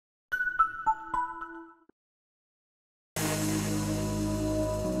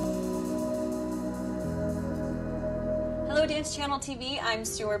Hello Dance Channel TV, I'm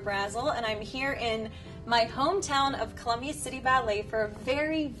Stuart Brazell, and I'm here in my hometown of Columbia City Ballet for a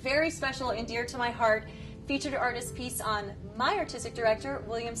very, very special and dear to my heart featured artist piece on my artistic director,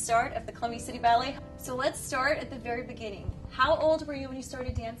 William Starrett of the Columbia City Ballet. So let's start at the very beginning. How old were you when you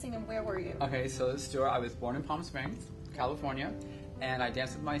started dancing, and where were you? Okay, so this is Stuart. I was born in Palm Springs, California, and I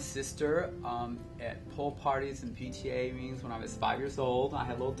danced with my sister at pool parties and PTA meetings when I was 5 years old. I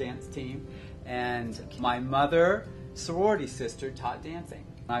had a little dance team, and my mother, sorority sister, taught dancing.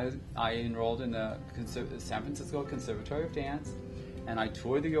 I enrolled in the San Francisco Conservatory of Dance, and I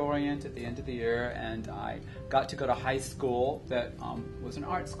toured the Orient at the end of the year, and I got to go to high school that was an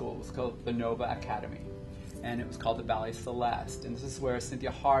art school. It was called the Nova Academy, and it was called the Ballet Celeste, and this is where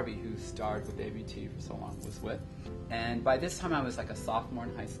Cynthia Harvey, who starred with ABT for so long, was with. And by this time I was like a sophomore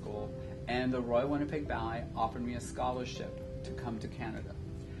in high school, and the Royal Winnipeg Ballet offered me a scholarship to come to Canada.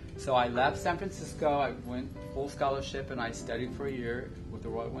 So I left San Francisco, I went full scholarship, and I studied for a year with the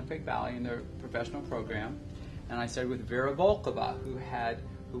Royal Winnipeg Ballet in their professional program. And I studied with Vera Volkova,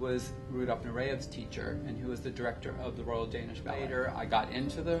 who was Rudolf Nureyev's teacher, and who was the director of the Royal Danish Ballet. Later, I got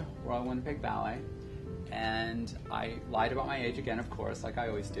into the Royal Winnipeg Ballet, and I lied about my age again, of course, like I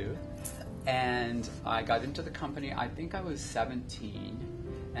always do. And I got into the company, I think I was 17,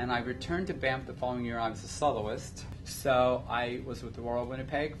 and I returned to Banff the following year. I was a soloist. So I was with the Royal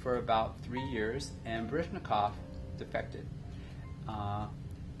Winnipeg for about 3 years, and Baryshnikov defected.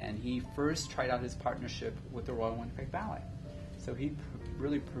 And he first tried out his partnership with the Royal Winnipeg Ballet. So he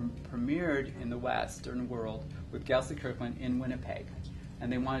really premiered in the Western world with Gelsey Kirkland in Winnipeg.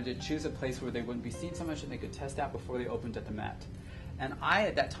 And they wanted to choose a place where they wouldn't be seen so much and they could test out before they opened at the Met. And I,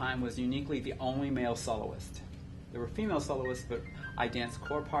 at that time, was uniquely the only male soloist. There were female soloists, but I danced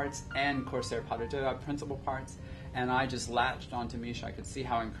core parts and corsair pas de deux, principal parts, and I just latched onto Misha. I could see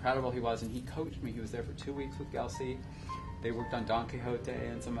how incredible he was, and he coached me. He was there for 2 weeks with Gelsey. They worked on Don Quixote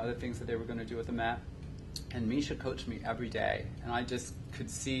and some other things that they were going to do at the Met. And Misha coached me every day, and I just could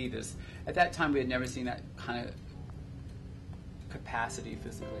see this. At that time, we had never seen that kind of capacity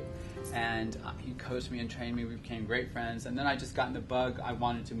physically. And he coached me and trained me. We became great friends. And then I just got in the bug. I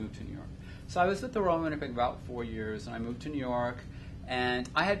wanted to move to New York. So I was with the Royal Winnipeg about 4 years, and I moved to New York. And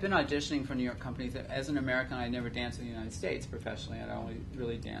I had been auditioning for New York companies. As an American, I never danced in the United States professionally. I'd only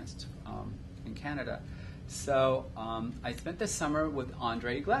really danced in Canada. So I spent the summer with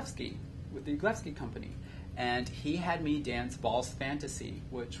Andrei Iglevsky, with the Iglevsky Company. And he had me dance Ball's Fantasy,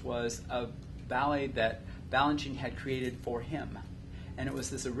 which was a ballet that Balanchine had created for him. And it was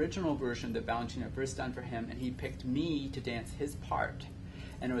this original version that Balanchine had first done for him, and he picked me to dance his part.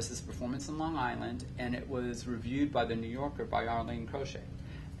 And it was this performance in Long Island, and it was reviewed by The New Yorker by Arlene Crochet.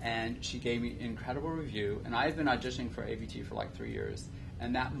 And she gave me an incredible review, and I had been auditioning for ABT for like 3 years.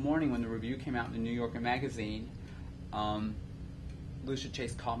 And that morning when the review came out in the New Yorker magazine, Lucia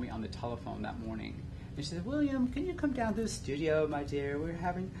Chase called me on the telephone that morning. And she said, "William, can you come down to the studio, my dear?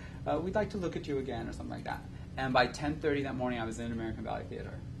 We'd like to look at you again," or something like that. And by 10:30 that morning, I was in American Ballet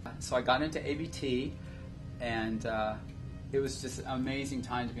Theater. So I got into ABT, and it was just an amazing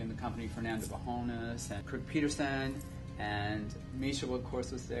time to be in the company. Fernando Bajonas and Kirk Peterson, and Misha, of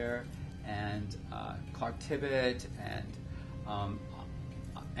course, was there, and Clark Tibbett, and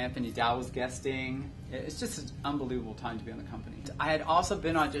Anthony Dow was guesting. It's just an unbelievable time to be in the company. I had also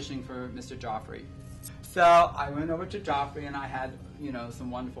been auditioning for Mr. Joffrey. So I went over to Joffrey, and I had,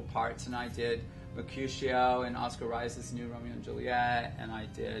 some wonderful parts, and I did Mercutio and Oscar Wilde's New Romeo and Juliet, and I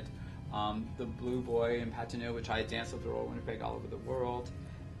did the Blue Boy in Patenaude, which I had danced with the Royal Winnipeg all over the world.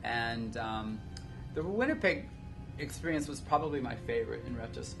 And the Winnipeg experience was probably my favorite in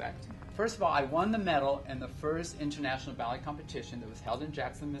retrospect. First of all, I won the medal in the first international ballet competition that was held in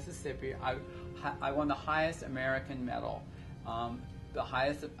Jackson, Mississippi. I won the highest American medal. The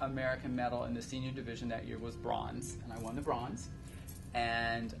highest American medal in the senior division that year was bronze, and I won the bronze.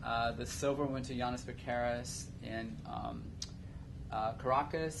 And the silver went to Yanis Bakaris in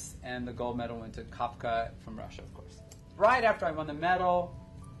Caracas, and the gold medal went to Kafka from Russia, of course. Right after I won the medal,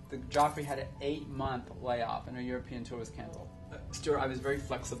 the Joffrey had an 8-month layoff, and a European tour was canceled. Stuart, I was very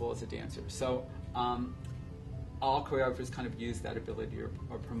flexible as a dancer, so all choreographers kind of used that ability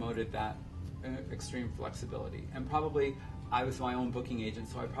or promoted that extreme flexibility. And probably I was my own booking agent,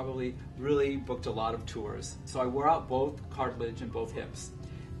 so I probably really booked a lot of tours. So I wore out both cartilage and both hips,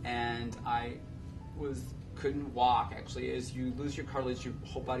 and I couldn't walk. Actually, as you lose your cartilage, your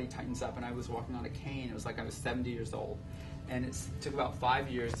whole body tightens up, and I was walking on a cane. It was like I was 70 years old. And it took about 5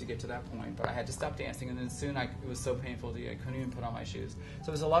 years to get to that point, but I had to stop dancing, and then soon it was so painful I couldn't even put on my shoes. So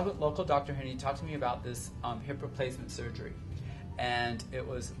there was a local doctor here, and he talked to me about this hip replacement surgery. and it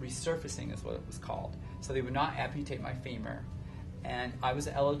was resurfacing is what it was called. So they would not amputate my femur, and I was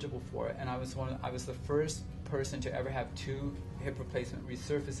eligible for it, and I was the first person to ever have 2 hip replacement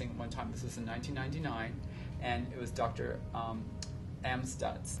resurfacing at one time. This was in 1999, and it was Dr.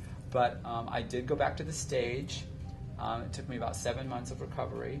 Amstutz. But I did go back to the stage. It took me about 7 months of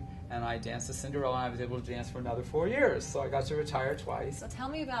recovery, and I danced the Cinderella, and I was able to dance for another 4 years. So I got to retire twice. So tell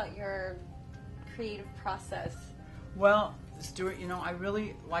me about your creative process. Well, Stuart, I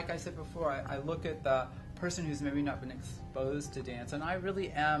really, like I said before, I look at the person who's maybe not been exposed to dance, and I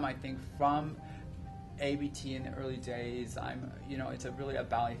really am, I think, from ABT in the early days. It's really a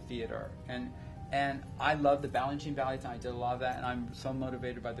ballet theater, and I love the Balanchine ballets, and I did a lot of that, and I'm so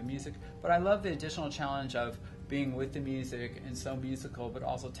motivated by the music. But I love the additional challenge of being with the music and so musical, but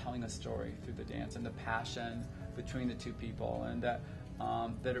also telling a story through the dance and the passion between the two people, and that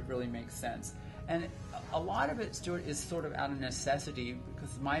it really makes sense. And a lot of it, Stuart, is sort of out of necessity,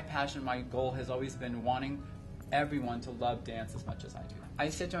 because my passion, my goal has always been wanting everyone to love dance as much as I do. I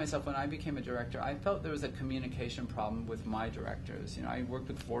said to myself, when I became a director, I felt there was a communication problem with my directors. I worked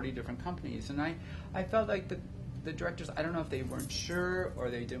with 40 different companies, and I felt like the directors, I don't know if they weren't sure, or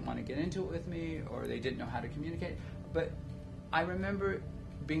they didn't want to get into it with me, or they didn't know how to communicate, but I remember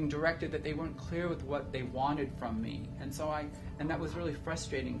being directed that they weren't clear with what they wanted from me, and that was really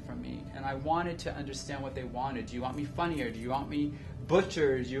frustrating for me, and I wanted to understand what they wanted. Do you want me funnier? Do you want me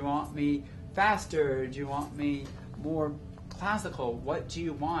butchered? Do you want me faster? Do you want me more classical? What do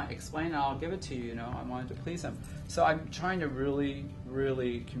you want? Explain and I'll give it to you. I wanted to please them. So I'm trying to really,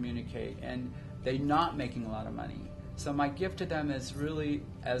 really communicate, and they're not making a lot of money. So my gift to them is really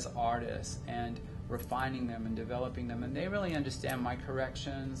as artists, and refining them and developing them, and they really understand my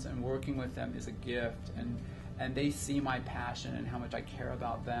corrections, and working with them is a gift, and they see my passion and how much I care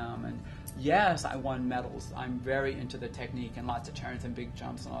about them. And yes, I won medals. I'm very into the technique and lots of turns and big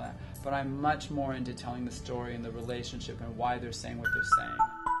jumps and all that, but I'm much more into telling the story and the relationship and why they're saying what they're saying.